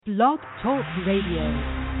Blog Talk Radio.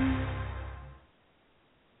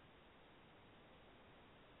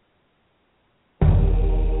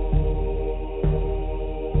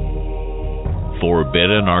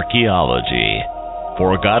 Forbidden archaeology,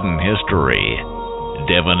 forgotten history,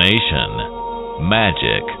 divination,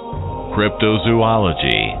 magic,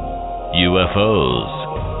 cryptozoology,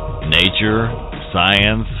 UFOs, nature,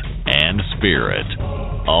 science, and spirit.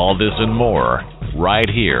 All this and more right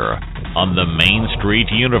here on the Main Street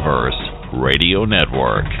Universe Radio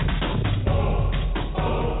Network.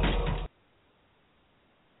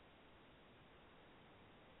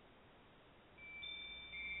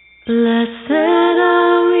 Blessed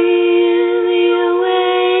are we in the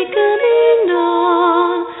awakening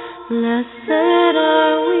dawn. Blessed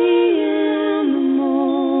are we in the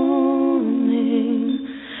morning.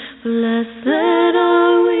 Blessed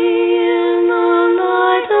are we in the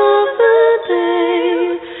light of the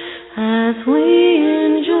day, as we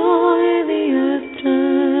enjoy the earth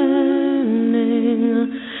turning.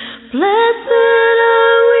 Blessed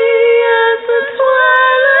are we as the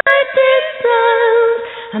twilight descends,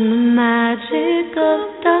 and the magic of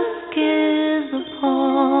dusk is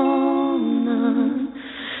upon us.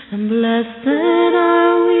 And blessed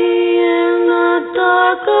are we in the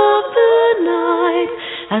dark of the night,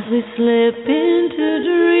 as we slip into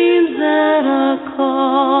dreams that are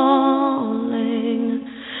calling.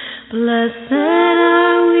 Blessed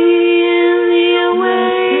are we in the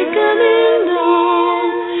awakening dawn.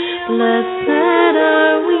 Blessed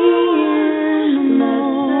are we in the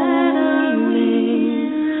morning.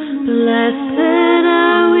 Blessed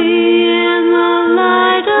are we in the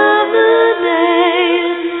light of the day,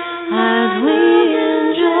 as we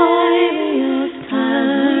enjoy the earth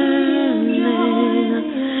turning.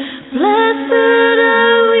 Blessed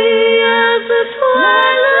are we as the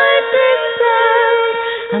twilight descends,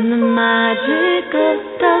 and the magic of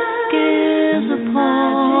dusk is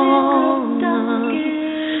upon us.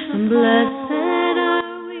 And blessed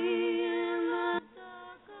are we in the dark.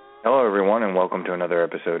 Hello, everyone, and welcome to another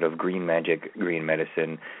episode of Green Magic, Green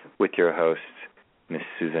Medicine with your host, Miss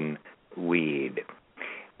Susan Weed.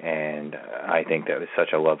 And I think that was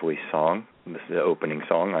such a lovely song. This is the opening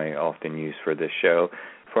song I often use for this show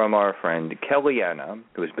from our friend Kellyanna,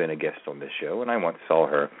 who has been a guest on this show, and I once saw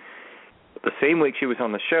her the same week she was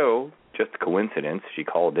on the show. Just coincidence, she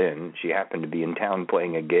called in. She happened to be in town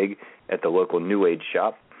playing a gig at the local New Age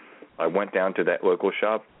shop. I went down to that local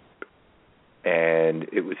shop, and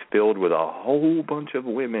it was filled with a whole bunch of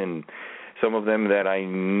women, some of them that I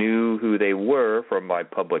knew who they were from my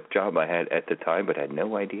public job I had at the time, but had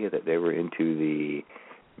no idea that they were into the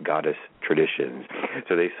goddess traditions.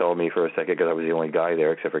 So they saw me for a second because I was the only guy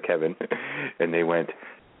there except for Kevin, and they went,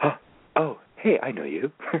 oh, hey, I know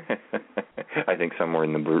you. I think somewhere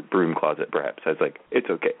in the broom closet, perhaps. I was like, it's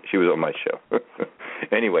okay. She was on my show.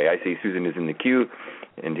 Anyway, I see Susan is in the queue,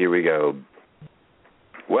 and here we go.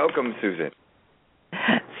 Welcome, Susan.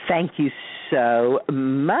 Thank you so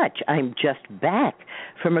much. I'm just back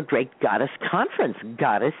from a great goddess conference,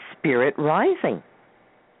 Goddess Spirit Rising.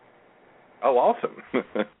 Oh, awesome.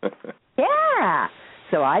 Yeah.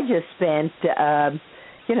 So I just spent,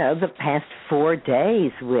 the past 4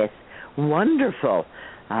 days with wonderful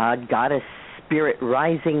Goddess Spirit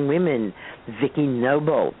Rising women, Vicki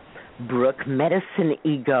Noble, Brooke Medicine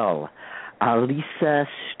Eagle, Lisa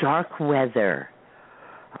Starkweather,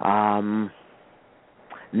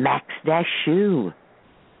 Max Dashu.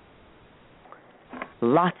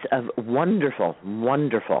 Lots of wonderful,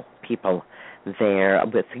 wonderful people there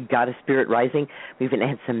with Goddess Spirit Rising. We even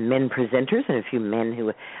had some men presenters and a few men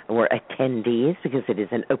who were attendees, because it is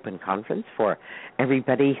an open conference for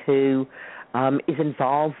everybody who is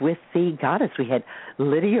involved with the goddess. We had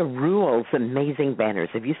Lydia Rule's amazing banners.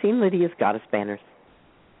 Have you seen Lydia's goddess banners?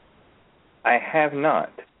 I have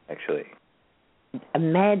not, actually.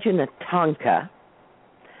 Imagine a Tonka-sized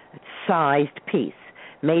piece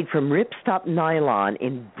made from ripstop nylon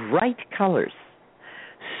in bright colors,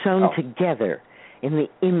 sewn together in the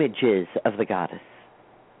images of the goddess.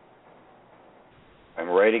 I'm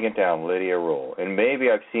writing it down, Lydia Rule. And maybe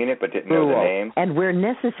I've seen it but didn't know the name. And where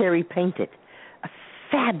necessary, painted. A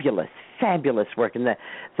fabulous, fabulous work in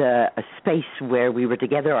the space where we were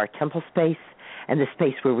together, our temple space, and the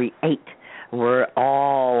space where we ate. We're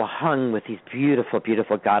all hung with these beautiful,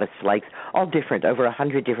 beautiful goddess flags, all different, over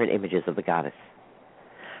 100 different images of the goddess,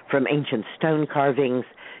 from ancient stone carvings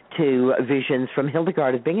to visions from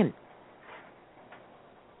Hildegard of Bingen.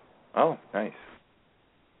 Oh, nice.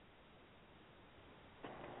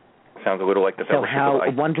 Sounds a little like the So Fellowship how of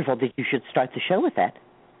Ice. wonderful that you should start the show with that.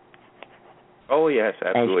 Oh, yes,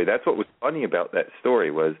 absolutely. That's what was funny about that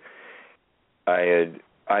story was I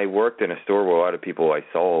I worked in a store where I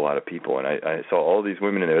saw a lot of people, and I saw all these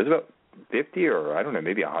women in there. There was about 50 or, I don't know,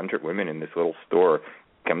 maybe 100 women in this little store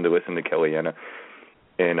come to listen to Kellyanna,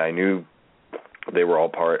 and I knew they were all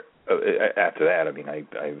part of, after that, I mean, I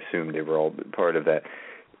assumed they were all part of that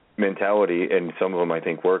mentality, and some of them I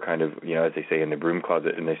think were kind of, you know, as they say, in the broom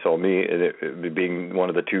closet, and they saw me and being one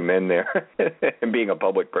of the two men there and being a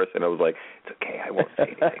public person. I was like, it's okay, I won't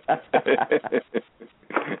say anything.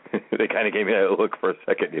 They kind of gave me that look for a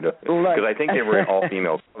second, you know, because I think they were all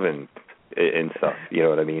female and stuff, you know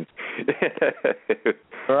what I mean?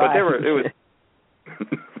 But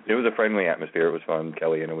it was a friendly atmosphere. It was fun.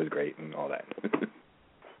 Kellyanna was great and all that.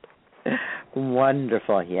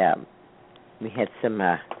 Wonderful, yeah. We had some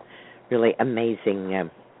really amazing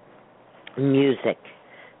music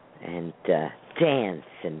and dance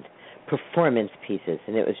and performance pieces,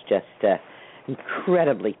 and it was just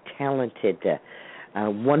incredibly talented,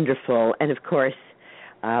 wonderful. And of course,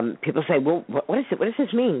 people say, well, what does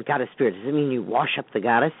this mean, goddess spirit? Does it mean you wash up the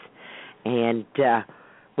goddess? And,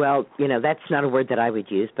 well, you know, that's not a word that I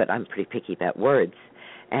would use, but I'm pretty picky about words.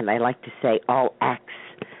 And I like to say all acts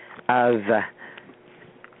of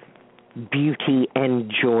beauty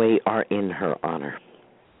and joy are in her honor.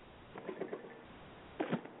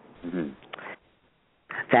 Mm-hmm.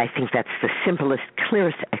 I think that's the simplest,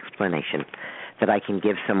 clearest explanation that I can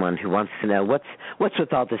give someone who wants to know what's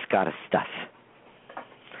with all this goddess stuff.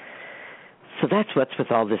 So that's what's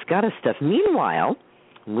with all this goddess stuff. Meanwhile,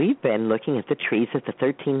 we've been looking at the trees of the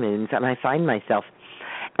 13 moons, and I find myself,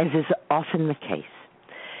 as is often the case,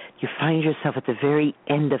 you find yourself at the very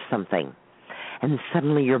end of something, and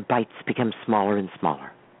suddenly your bites become smaller and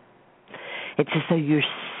smaller. It's as though you're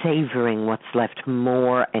savoring what's left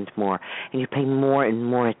more and more, and you pay more and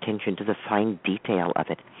more attention to the fine detail of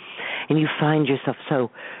it. And you find yourself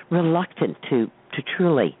so reluctant to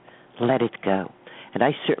truly let it go. And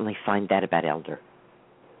I certainly find that about Elder.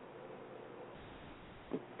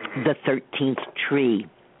 The 13th tree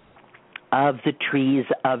of the trees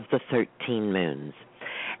of the 13 moons.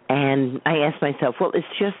 And I asked myself, well, is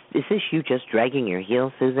this you just dragging your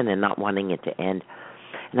heels, Susan, and not wanting it to end?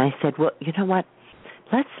 And I said, well, you know what?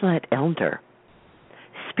 Let's let Elder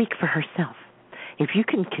speak for herself. If you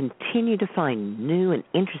can continue to find new and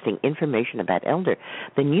interesting information about Elder,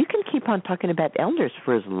 then you can keep on talking about elders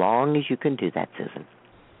for as long as you can do that, Susan.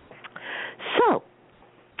 So,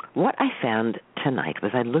 what I found tonight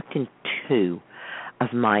was I looked in two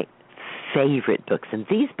of my favorite books, and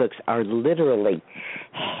these books are literally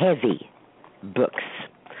heavy books.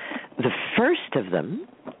 The first of them,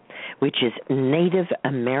 which is Native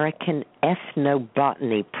American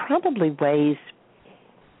Ethnobotany, probably weighs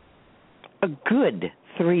a good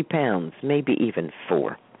 3 pounds, maybe even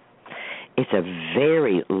 4. It's a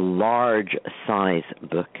very large size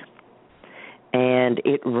book, and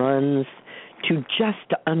it runs to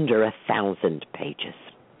just under 1,000 pages.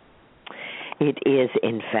 It is,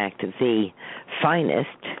 in fact, the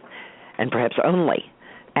finest and perhaps only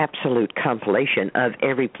absolute compilation of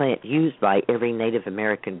every plant used by every Native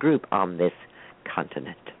American group on this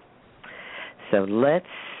continent. So let's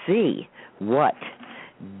see what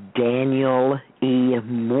Daniel E.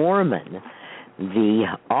 Moorman,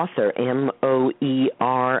 the author, M-O-E-R-M-A-N,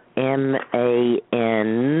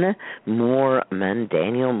 Moorman,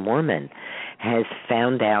 Daniel Moorman, has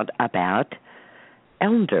found out about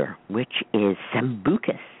Elder, which is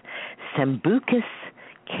Sambucus. Sambucus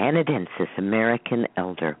canadensis, American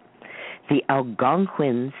elder. The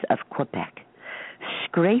Algonquins of Quebec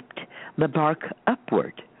scraped the bark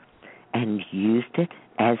upward and used it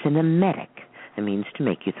as an emetic, that means to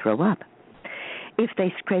make you throw up. If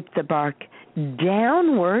they scraped the bark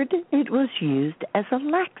downward, it was used as a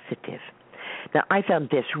laxative. Now, I found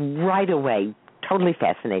this right away totally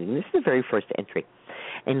fascinating. This is the very first entry.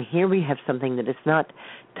 And here we have something that is not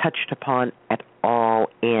touched upon at all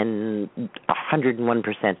in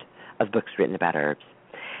 101% of books written about herbs.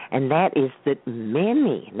 And that is that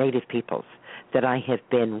many Native peoples that I have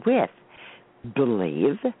been with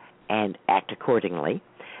believe and act accordingly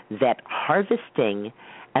that harvesting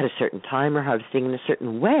at a certain time or harvesting in a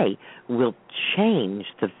certain way will change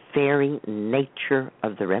the very nature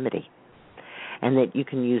of the remedy. And that you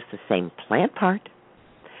can use the same plant part,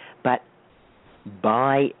 but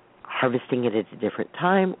by harvesting it at a different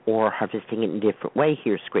time or harvesting it in a different way,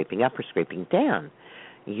 here scraping up or scraping down,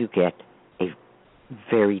 you get a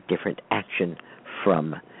very different action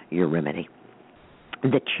from your remedy.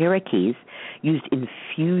 The Cherokees used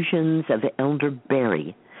infusions of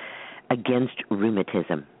elderberry against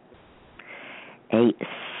rheumatism. A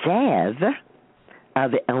salve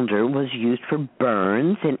of elder was used for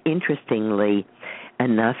burns, and interestingly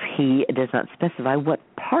enough, he does not specify what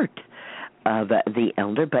part of the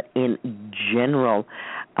elder, but in general,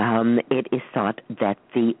 it is thought that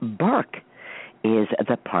the bark is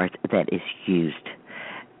the part that is used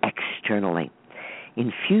externally.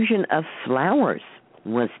 Infusion of flowers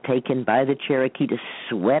was taken by the Cherokee to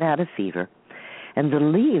sweat out a fever, and the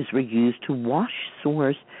leaves were used to wash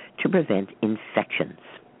sores to prevent infections.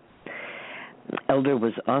 Elder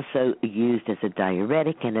was also used as a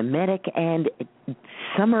diuretic and emetic, and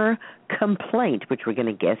summer complaint, which we're going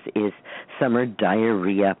to guess is summer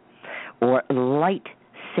diarrhea or light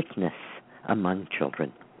sickness among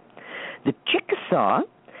children. The Chickasaw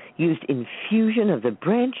used infusion of the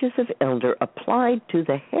branches of elder applied to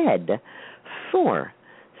the head for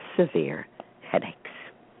severe headaches.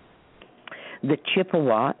 The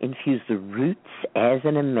Chippewa infused the roots as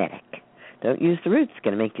an emetic. Don't use the roots, it's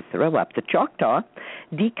going to make you throw up. The Choctaw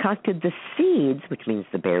decocted the seeds, which means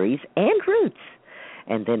the berries, and roots,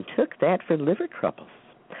 and then took that for liver troubles.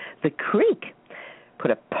 The Creek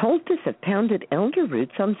put a poultice of pounded elder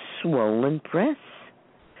roots on swollen breasts,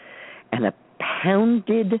 and a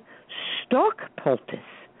pounded stalk poultice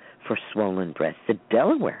for swollen breasts. The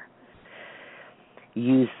Delaware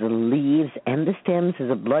used the leaves and the stems as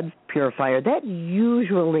a blood purifier. That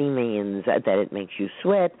usually means that it makes you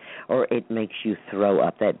sweat or it makes you throw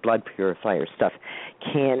up. That blood purifier stuff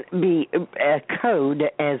can be a code,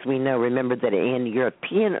 as we know. Remember that in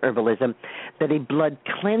European herbalism, that a blood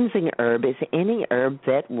cleansing herb is any herb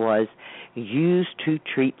that was used to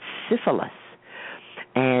treat syphilis.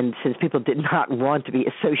 And since people did not want to be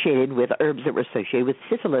associated with herbs that were associated with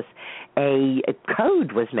syphilis, a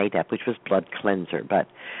code was made up, which was blood cleanser. But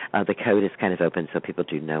the code is kind of open, so people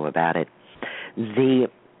do know about it. The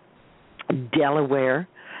Delaware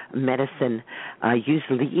medicine used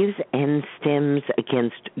leaves and stems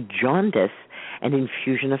against jaundice and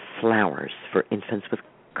infusion of flowers for infants with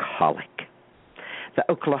colic. The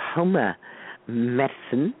Oklahoma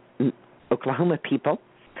people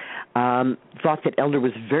thought that elder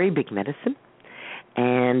was very big medicine,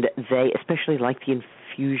 and they especially liked the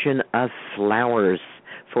infusion of flowers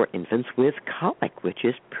for infants with colic, which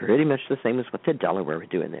is pretty much the same as what the Delaware were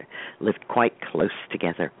doing there. Lived quite close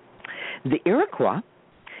together. The Iroquois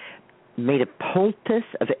made a poultice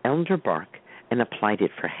of elder bark and applied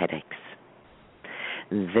it for headaches.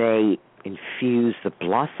 They infused the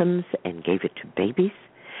blossoms and gave it to babies,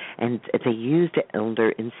 and they used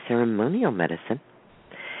elder in ceremonial medicine,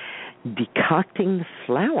 decocting the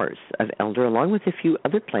flowers of elder along with a few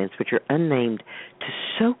other plants which are unnamed to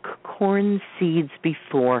soak corn seeds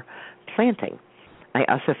before planting. I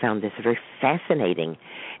also found this a very fascinating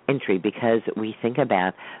entry because we think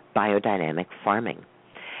about biodynamic farming.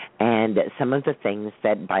 And some of the things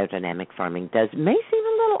that biodynamic farming does may seem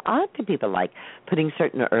a little odd to people, like putting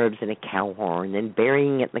certain herbs in a cow horn and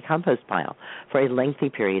burying it in the compost pile for a lengthy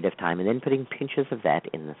period of time and then putting pinches of that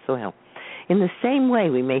in the soil. In the same way,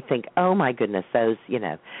 we may think, oh, my goodness, those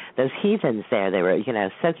heathens there, they were,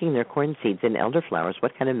 soaking their corn seeds in elderflowers.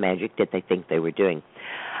 What kind of magic did they think they were doing?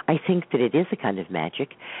 I think that it is a kind of magic,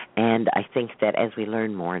 and I think that as we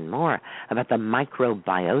learn more and more about the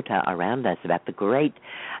microbiota around us, about the great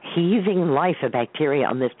heaving life of bacteria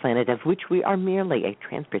on this planet, of which we are merely a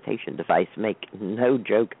transportation device, make no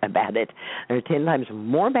joke about it. There are 10 times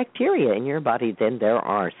more bacteria in your body than there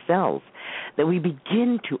are cells, that we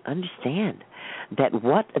begin to understand that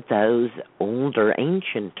what those older,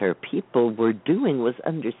 ancienter people were doing was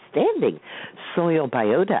understanding soil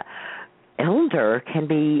biota.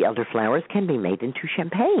 Elderflowers can be made into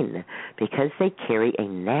champagne because they carry a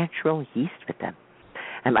natural yeast with them.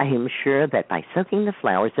 And I am sure that by soaking the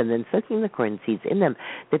flowers and then soaking the corn seeds in them,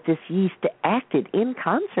 that this yeast acted in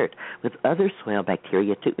concert with other soil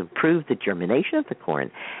bacteria to improve the germination of the corn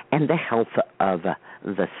and the health of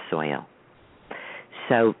the soil.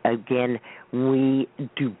 So, again, we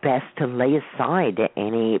do best to lay aside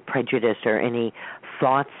any prejudice or any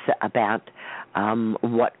thoughts about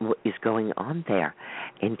what is going on there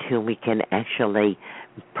until we can actually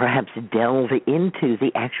perhaps delve into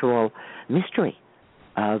the actual mystery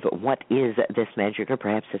of what is this magic, or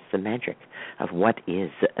perhaps it's the magic of what is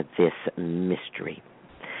this mystery.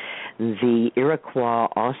 The Iroquois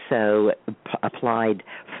also applied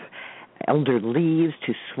elder leaves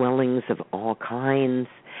to swellings of all kinds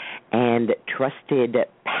and trusted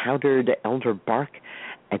powdered elder bark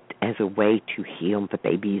as a way to heal the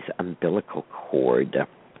baby's umbilical cord.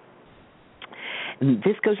 And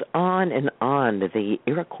this goes on and on. The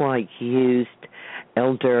Iroquois used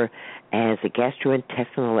elder as a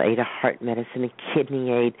gastrointestinal aid, a heart medicine, a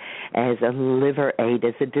kidney aid, as a liver aid,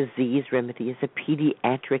 as a disease remedy, as a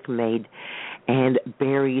pediatric aid, and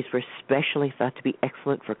berries were especially thought to be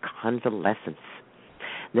excellent for convalescence.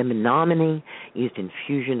 The Menominee used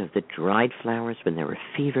infusion of the dried flowers when there were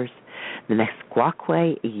fevers. The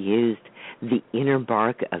Mesquakwe used the inner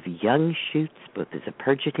bark of young shoots, both as a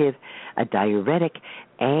purgative, a diuretic,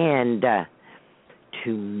 and to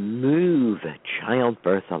move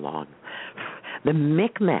childbirth along. The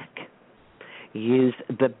Micmac used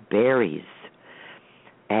the berries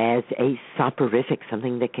as a soporific,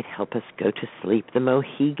 something that could help us go to sleep. The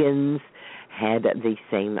Mohegans had the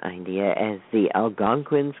same idea as the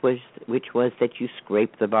Algonquins, which was that you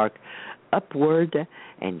scrape the bark upward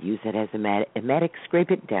and use it as a emetic,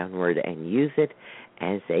 scrape it downward and use it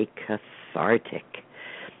as a cathartic.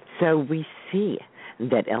 So we see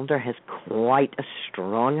that elder has quite a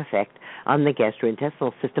strong effect on the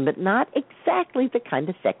gastrointestinal system, but not exactly the kind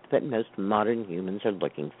of effect that most modern humans are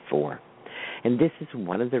looking for. And this is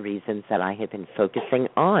one of the reasons that I have been focusing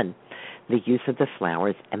on the use of the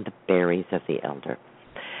flowers and the berries of the elder.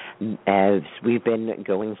 As we've been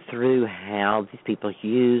going through how these people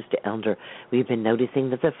used elder, we've been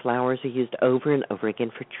noticing that the flowers are used over and over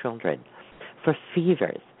again for children, for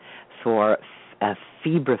fevers, for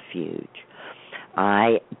febrifuge.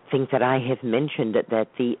 I think that I have mentioned that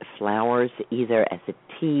the flowers, either as a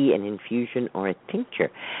tea, an infusion, or a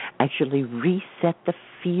tincture, actually reset the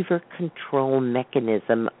fever control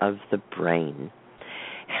mechanism of the brain,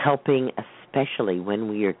 helping especially when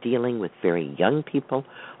we are dealing with very young people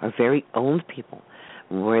or very old people,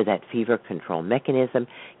 where that fever control mechanism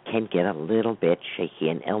can get a little bit shaky,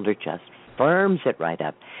 and elder just firms it right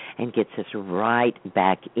up and gets us right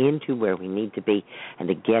back into where we need to be. And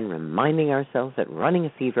again, reminding ourselves that running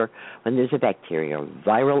a fever when there's a bacterial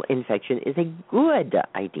viral infection is a good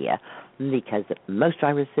idea, because most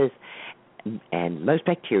viruses and most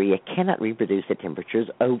bacteria cannot reproduce at temperatures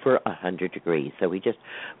over 100 degrees. So we just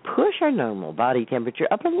push our normal body temperature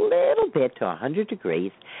up a little bit to 100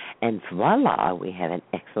 degrees, and voila, we have an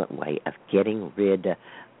excellent way of getting rid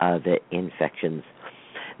of the infections.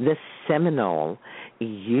 The Seminole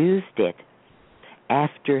used it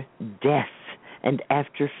after death and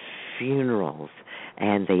after funerals,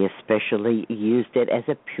 and they especially used it as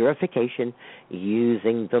a purification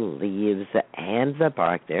using the leaves and the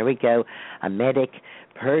bark. There we go. Emetic,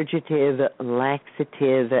 purgative,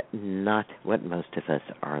 laxative, not what most of us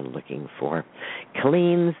are looking for.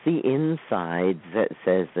 Cleans the insides,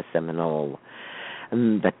 says the Seminole.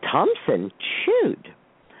 The Thompson chewed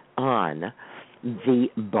on the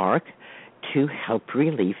bark to help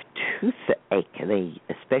relieve toothache. They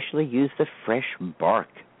especially used the fresh bark.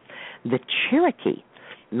 The Cherokee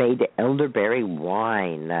made elderberry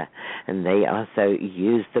wine, and they also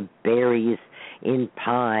used the berries in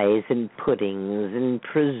pies and puddings and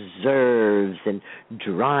preserves and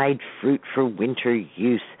dried fruit for winter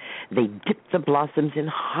use. They dipped the blossoms in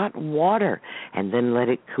hot water and then let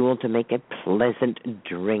it cool to make a pleasant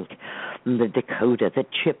drink. The Dakota, the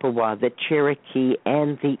Chippewa, the Cherokee,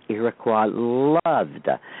 and the Iroquois loved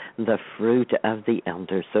the fruit of the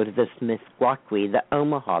elder. So did the Mesquakwe, the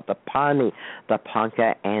Omaha, the Pawnee, the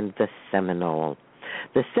Ponca, and the Seminole.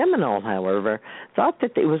 The Seminole, however, thought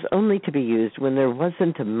that it was only to be used when there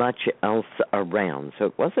wasn't much else around, so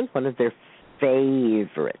it wasn't one of their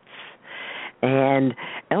favorites. And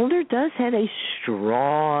elder does have a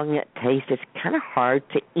strong taste. It's kind of hard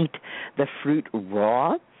to eat the fruit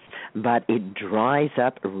raw, but it dries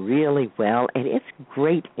up really well, and it's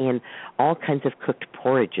great in all kinds of cooked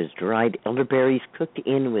porridges. Dried elderberries cooked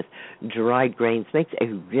in with dried grains makes a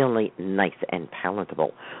really nice and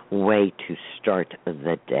palatable way to start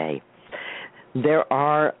the day. There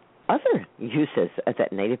are other uses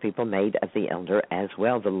that Native people made of the elder as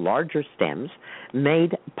well. The larger stems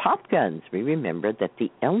made pop guns. We remember that the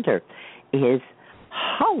elder is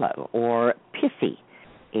hollow or pithy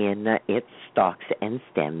in its stalks and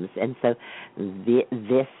stems, and so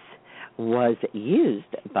this was used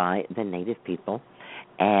by the Native people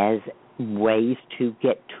as ways to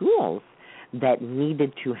get tools that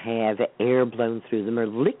needed to have air blown through them or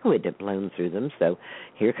liquid blown through them. So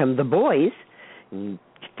here come the boys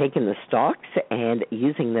taking the stalks and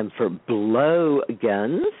using them for blow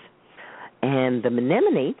guns, and the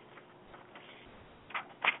Menominee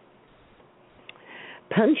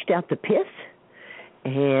punched out the pith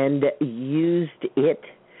and used it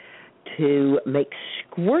to make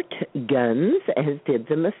squirt guns, as did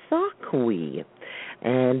the Mesquakwe.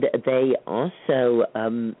 And they also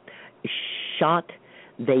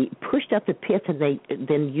they pushed out the pith, and they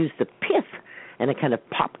then used the pith and a kind of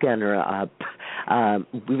pop gun, or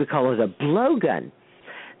we would call it a blow gun.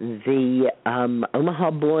 The Omaha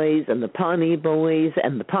boys and the Pawnee boys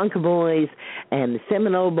and the Ponca boys and the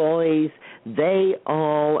Seminole boys, they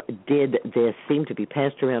all did this, seemed to be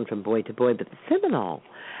passed around from boy to boy, but the Seminole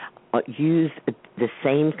used the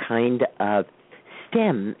same kind of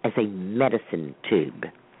stem as a medicine tube.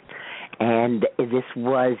 And this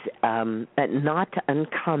was a not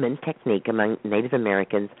uncommon technique among Native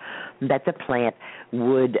Americans, that the plant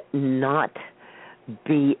would not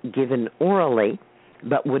be given orally,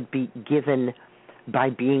 but would be given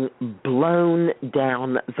by being blown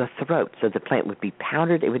down the throat. So the plant would be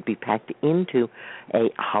powdered, it would be packed into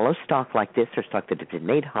a hollow stalk like this, or stalk that had been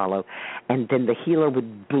made hollow, and then the healer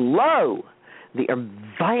would blow the herb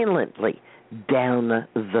violently down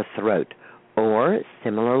the throat. Or,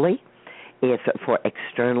 similarly, if for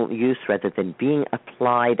external use rather than being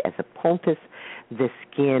applied as a poultice, the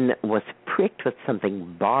skin was pricked with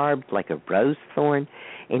something barbed like a rose thorn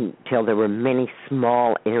until there were many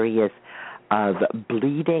small areas of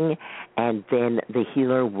bleeding, and then the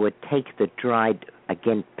healer would take the dried,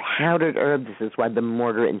 again, powdered herb. This is why the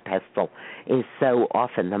mortar and pestle is so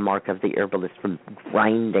often the mark of the herbalist, from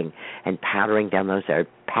grinding and powdering down those herbs.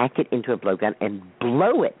 Pack it into a blowgun and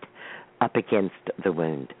blow it up against the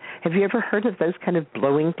wound. Have you ever heard of those kind of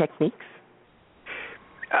blowing techniques?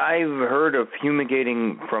 I've heard of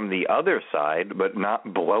fumigating from the other side, but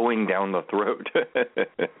not blowing down the throat.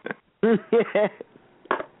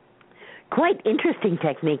 Quite interesting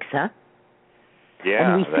techniques, huh?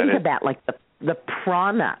 Yeah. And we think about like the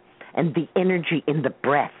prana and the energy in the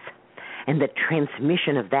breath and the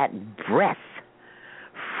transmission of that breath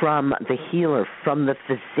from the healer, from the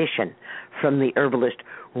physician, from the herbalist,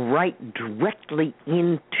 right directly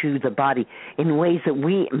into the body in ways that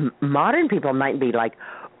we modern people might be like,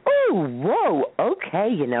 oh, whoa,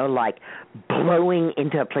 okay, like blowing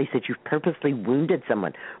into a place that you've purposely wounded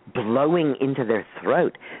someone, blowing into their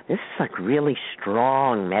throat. This is like really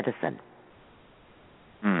strong medicine.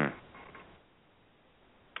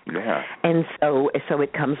 Yeah. And so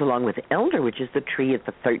it comes along with elder, which is the tree of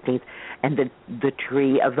the 13th, and the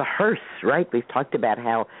tree of the hearse, right? We've talked about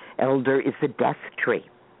how elder is the death tree,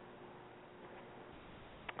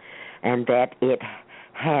 and that it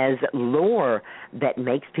has lore that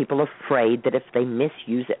makes people afraid that if they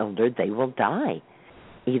misuse elder, they will die.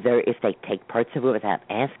 Either if they take parts of it without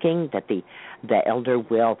asking, that the elder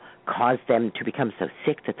will cause them to become so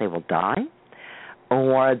sick that they will die,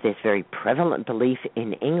 or this very prevalent belief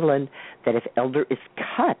in England that if elder is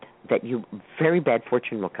cut, that very bad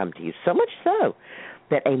fortune will come to you. So much so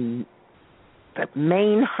that a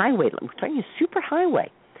main highway, we're talking a super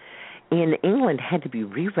highway, in England had to be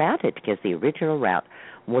rerouted because the original route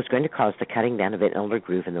was going to cause the cutting down of an elder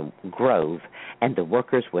grove and the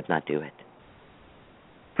workers would not do it.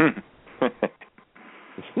 Funny.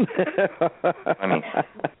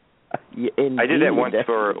 I did that once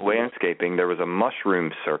for landscaping. There was a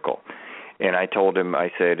mushroom circle, and I told him,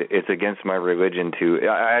 I said, it's against my religion to,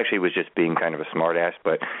 I actually was just being kind of a smartass,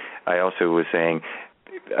 but I also was saying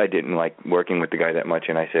I didn't like working with the guy that much,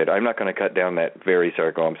 and I said, I'm not going to cut down that very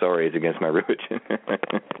circle. I'm sorry, it's against my religion.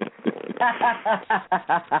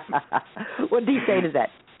 What did he say to that?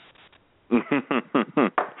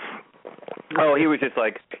 Oh, he was just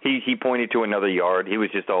like, he pointed to another yard. He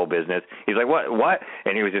was just all business. He's like, what?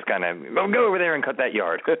 And he was just kind of, go over there and cut that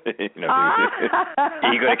yard. He could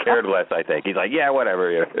have cared less, I think. He's like, yeah,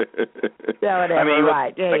 whatever. Yeah, whatever, I mean,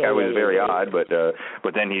 right. I was very odd, but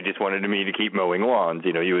then he just wanted me to keep mowing lawns.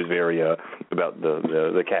 He was very about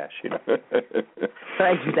the cash,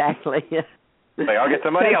 Exactly. Like, I'll get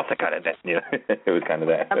somebody else to cut it. It was kind of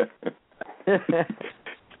that.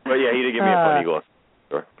 But yeah, he did give me a funny look.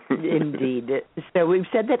 Sure. Indeed. So we've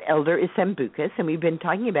said that elder is Sambucus, and we've been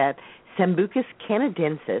talking about Sambucus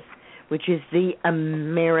canadensis, which is the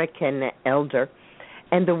American elder,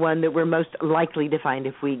 and the one that we're most likely to find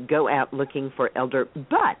if we go out looking for elder.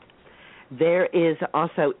 But there is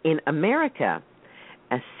also in America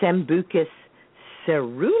a Sambucus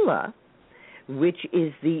cerula, which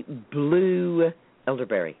is the blue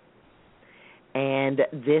elderberry. And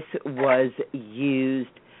this was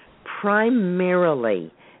used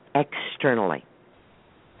primarily externally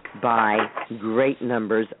by great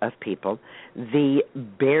numbers of people. The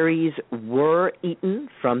berries were eaten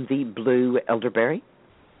from the blue elderberry,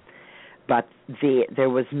 but there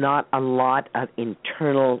was not a lot of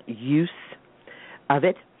internal use of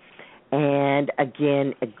it. And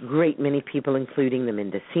again, a great many people, including the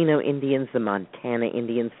Mendocino Indians, the Montana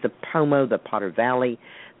Indians, the Pomo, the Potter Valley,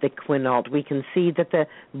 the Quinault, we can see that the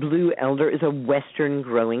blue elder is a western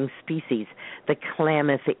growing species. The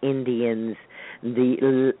Klamath Indians,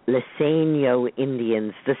 the Lisaino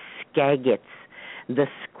Indians, the Skagits, the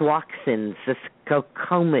Squaxins, the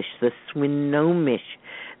Skokomish, the Swinomish,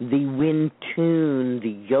 the Wintoon,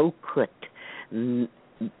 the Yokut,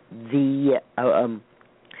 the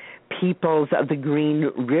peoples of the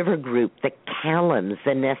Green River group, the Kalams,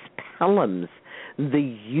 the Nespelums,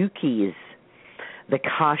 the Yukis, the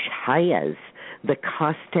Kashhayas, the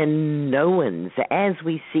Costanoans. As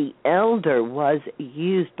we see, elder was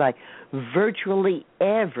used by virtually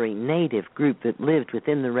every native group that lived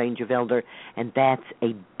within the range of elder, and that's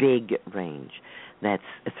a big range. That's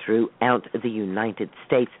throughout the United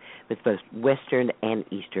States with both Western and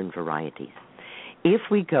Eastern varieties. If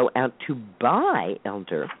we go out to buy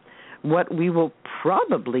elder, what we will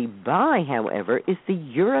probably buy, however, is the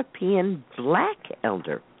European black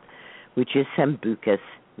elder, which is Sambucus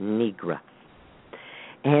nigra.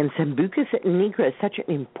 And Sambucus nigra is such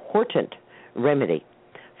an important remedy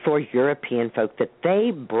for European folk that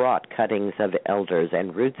they brought cuttings of elders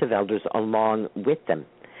and roots of elders along with them,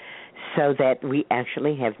 so that we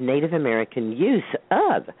actually have Native American use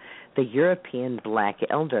of the European black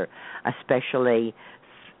elder, especially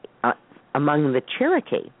among the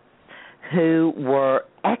Cherokee, who were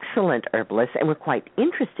excellent herbalists and were quite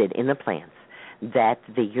interested in the plants that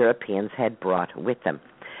the Europeans had brought with them.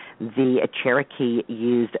 The Cherokee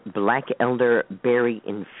used black elder berry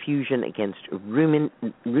infusion against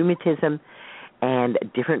rheumatism and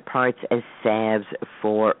different parts as salves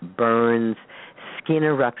for burns, skin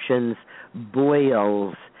eruptions,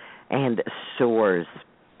 boils, and sores.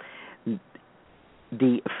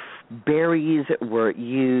 The berries were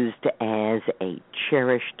used as a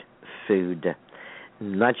cherished food,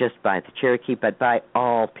 not just by the Cherokee, but by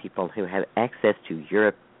all people who have access to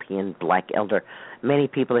European black elder. Many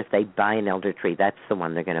people, if they buy an elder tree, that's the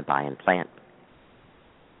one they're going to buy and plant.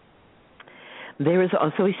 There is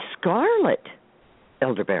also a scarlet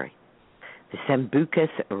elderberry, the Sambucus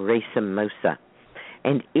racemosa,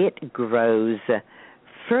 and it grows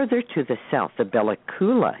further to the south. The Bella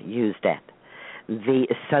Coola used at the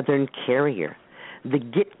southern carrier, the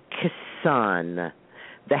Gitkasan,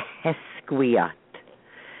 the Hesquiat,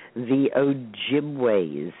 the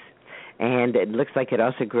Ojibways, and it looks like it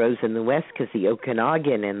also grows in the west because the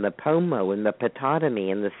Okanagan and the Pomo and the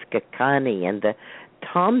Potawatomi and the Skakani and the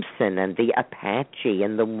Thompson and the Apache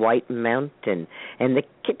and the White Mountain and the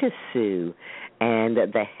Kitasoo and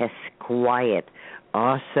the Hesquiat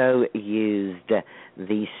also used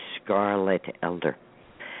the scarlet elder.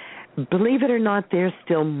 Believe it or not, there's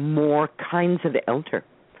still more kinds of elder.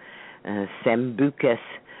 Sambucus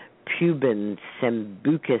pubens,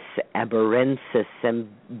 Sambucus aberrensis,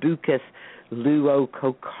 Sambucus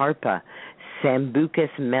luococarpa, Sambucus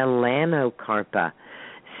melanocarpa,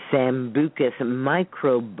 Sambucus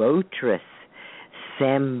microbotris,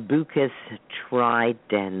 Sambucus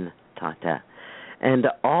tridentata, and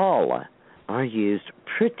all are used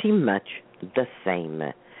pretty much the same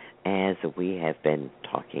as we have been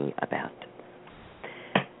talking about.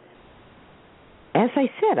 As I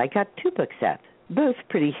said, I got 2 books out, both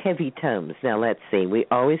pretty heavy tomes. Now, let's see. We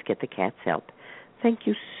always get the cat's help. Thank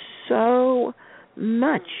you so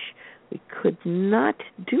much. We could not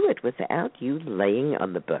do it without you laying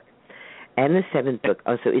on the book. And the 7th book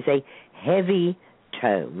also is a heavy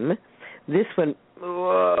tome. This one,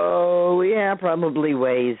 probably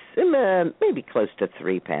weighs maybe close to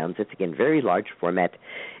 3 pounds. It's, again, very large format.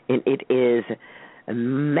 And it is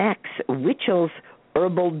Max Witchell's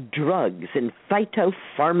Herbal Drugs and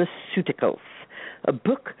Phytopharmaceuticals, a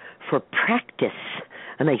book for practice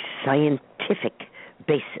on a scientific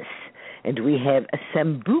basis. And we have a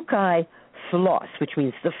Sambucai floss, which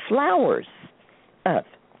means the flowers of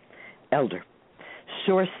elder.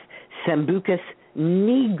 Source Sambucus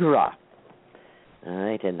nigra. All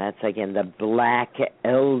right, and that's, again, the black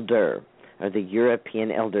elder, or the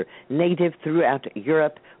European elder, native throughout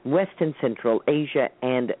Europe, West and Central Asia,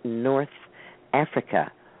 and North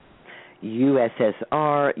Africa.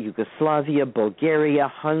 USSR, Yugoslavia, Bulgaria,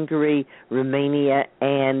 Hungary, Romania,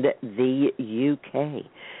 and the UK.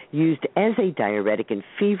 Used as a diuretic in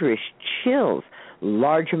feverish chills,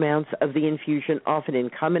 large amounts of the infusion, often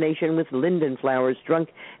in combination with linden flowers, drunk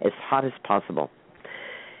as hot as possible.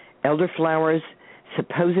 Elderflowers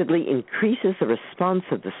supposedly increases the response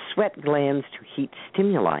of the sweat glands to heat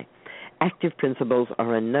stimuli. Active principles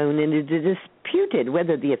are unknown, and it is disputed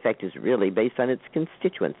whether the effect is really based on its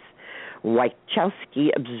constituents. Wachowski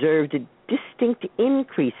observed a distinct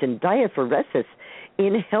increase in diaphoresis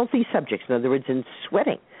in healthy subjects, in other words, in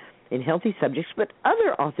sweating in healthy subjects, but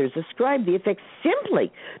other authors ascribe the effect simply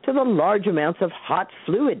to the large amounts of hot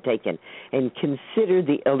fluid taken and consider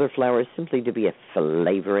the elderflower simply to be a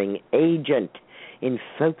flavoring agent. In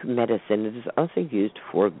folk medicine, it is also used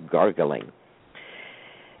for gargling.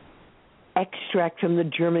 extract from the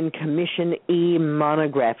German Commission E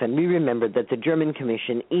monograph. And we remember that the German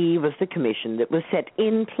Commission E was the commission that was set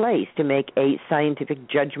in place to make a scientific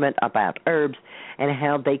judgment about herbs and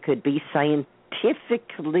how they could be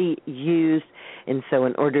scientifically used. And so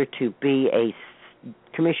in order to be a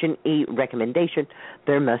Commission E recommendation,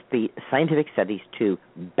 there must be scientific studies to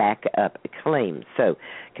back up claims. So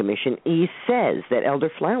Commission E says that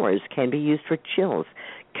elderflowers can be used for chills,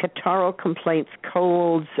 catarrhal complaints,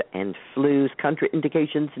 colds, and flus,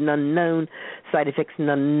 contraindications none known, side effects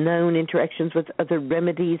none known, interactions with other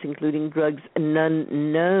remedies, including drugs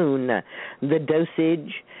none known. The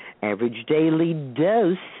dosage, average daily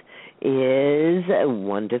dose, is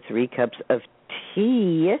 1 to 3 cups of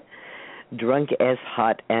tea, drunk as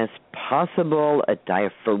hot as possible. A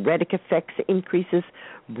diaphoretic effects increases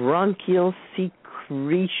bronchial secretions.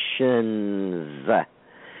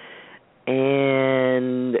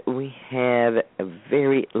 And we have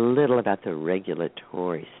very little about the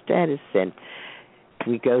regulatory status. And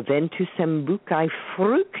we go then to Sambucus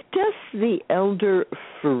fructus, the elder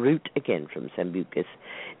fruit, again from Sambucus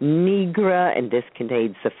nigra, and this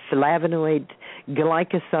contains the flavonoid,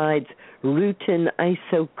 glycosides, rutin,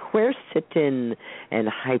 isoquercetin, and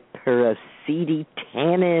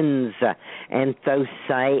hyperocidi-tannins,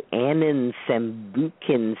 anthocyanin,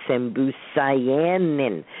 sambucin,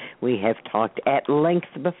 sambucyanin. We have talked at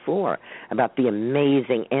length before about the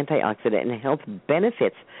amazing antioxidant and health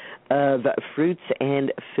benefits of fruits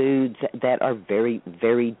and foods that are very,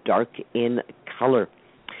 very dark in color.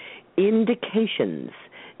 Indications.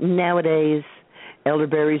 Nowadays,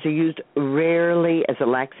 elderberries are used rarely as a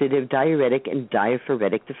laxative, diuretic, and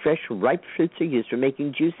diaphoretic. The fresh, ripe fruits are used for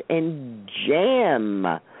making juice and jam.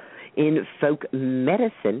 In folk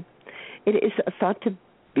medicine, it is thought to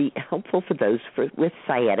be helpful for those with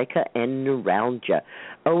sciatica and neuralgia.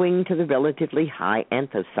 Owing to the relatively high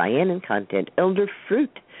anthocyanin content, elder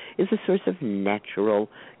fruit is a source of natural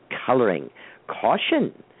coloring.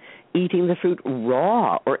 Caution! Eating the fruit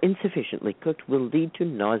raw or insufficiently cooked will lead to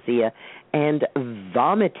nausea and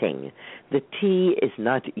vomiting. The tea is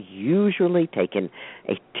not usually taken.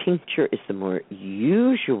 A tincture is the more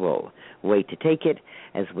usual way to take it,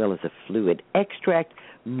 as well as a fluid extract,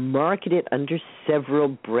 marketed under several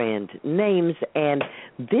brand names. And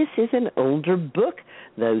this is an older book.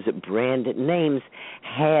 Those brand names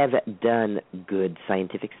have done good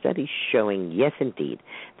scientific studies showing, yes, indeed,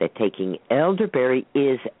 that taking elderberry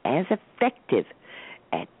is as effective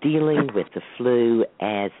at dealing with the flu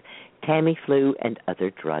as Tamiflu and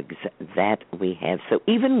other drugs that we have. So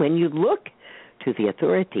even when you look to the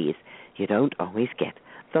authorities, you don't always get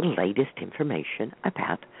the latest information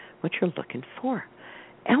about what you're looking for.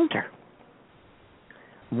 Elder.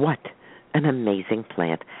 What an amazing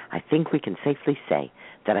plant. I think we can safely say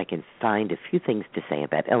that I can find a few things to say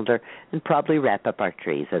about elder and probably wrap up our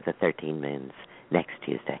trees of the 13 moons next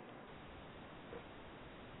Tuesday.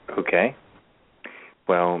 Okay.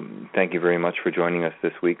 Well, thank you very much for joining us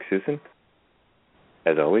this week, Susan,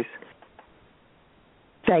 as always.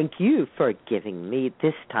 Thank you for giving me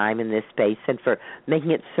this time in this space and for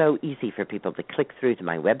making it so easy for people to click through to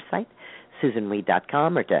my website,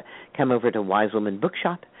 SusanWeed.com, or to come over to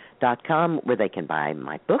WiseWomanBookshop.com, where they can buy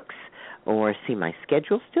my books or see my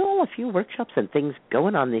schedule. Still a few workshops and things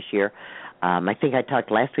going on this year. I think I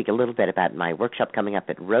talked last week a little bit about my workshop coming up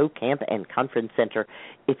at Rowe Camp and Conference Center.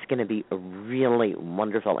 It's going to be really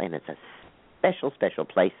wonderful, and it's a special, special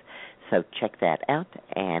place. So check that out,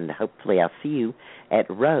 and hopefully I'll see you at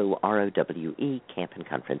Rowe, R-O-W-E, Camp and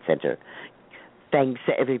Conference Center. Thanks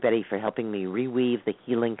to everybody for helping me reweave the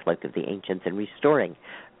healing cloak of the ancients and restoring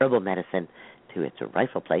herbal medicine to its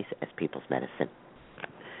rightful place as people's medicine.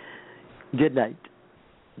 Good night.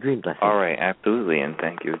 Green blessings. All right, absolutely, and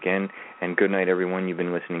thank you again. And good night, everyone. You've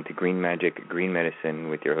been listening to Green Magic, Green Medicine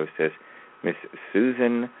with your hostess, Miss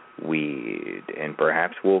Susan Weed. And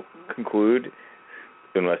perhaps we'll conclude,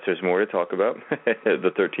 unless there's more to talk about,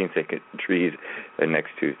 the 13 sacred trees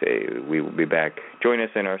next Tuesday. We will be back. Join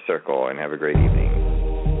us in our circle and have a great evening.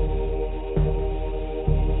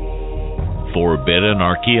 Forbidden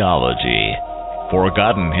archaeology,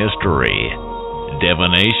 forgotten history,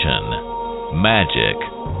 divination, magic,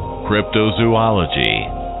 cryptozoology,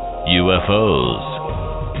 UFOs,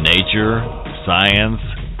 nature, science,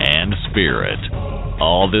 and spirit.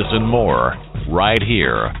 All this and more right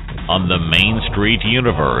here on the Main Street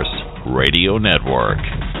Universe Radio Network.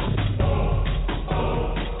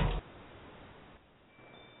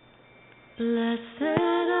 Blessed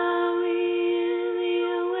are we in the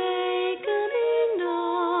awakening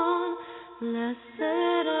dawn.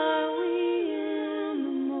 Blessed are we in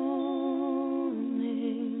the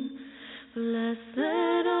morning.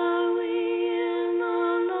 Blessed are we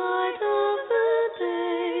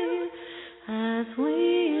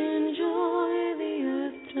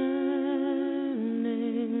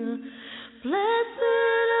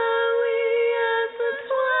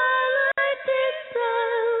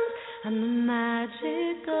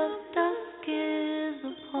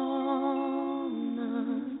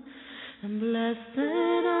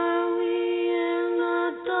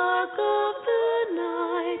dark of the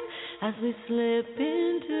night, as we slip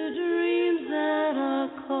into dreams that are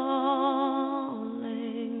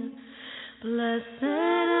calling. Blessed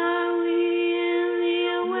are we in the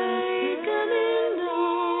awakening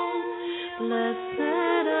dawn. Blessed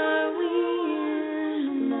are we in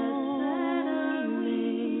the morning.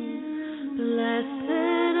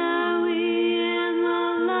 Blessed are we in the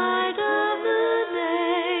light of the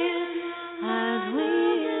day, as we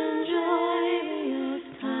enjoy your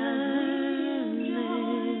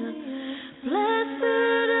turning.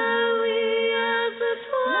 Blessed are we as the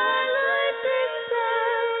twilight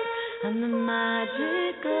descends, and the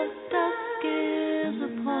magic of dusk is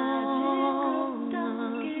upon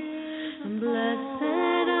us. And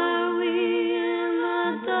blessed are we in the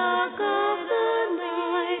dark of the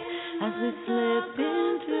night, as we slip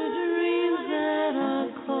into dreams that are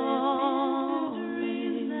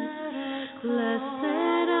calling.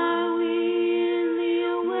 Blessed are we in the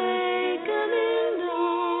awakening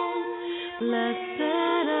dawn. Blessed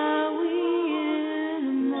are we in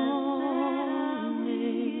the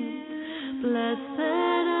morning. Blessed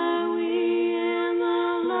are we in the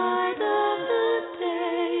light of the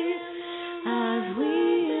day, as we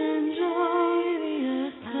enjoy your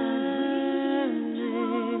turning.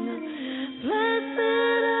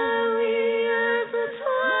 Blessed are we as the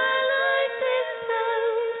twilight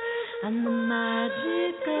descends, and the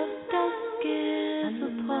magic of dusk is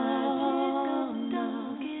upon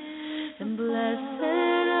us. And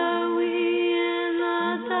blessed are we in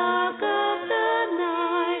the dark of the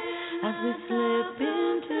night, as we slip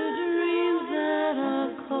into dreams that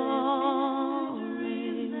are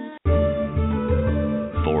calling.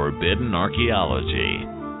 Forbidden archaeology,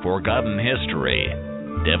 forgotten history,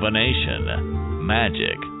 divination,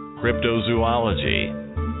 magic, cryptozoology,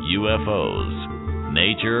 UFOs,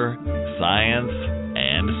 nature, science,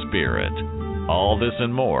 and spirit. All this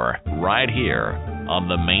and more right here on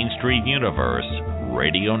the Main Street Universe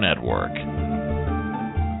Radio Network.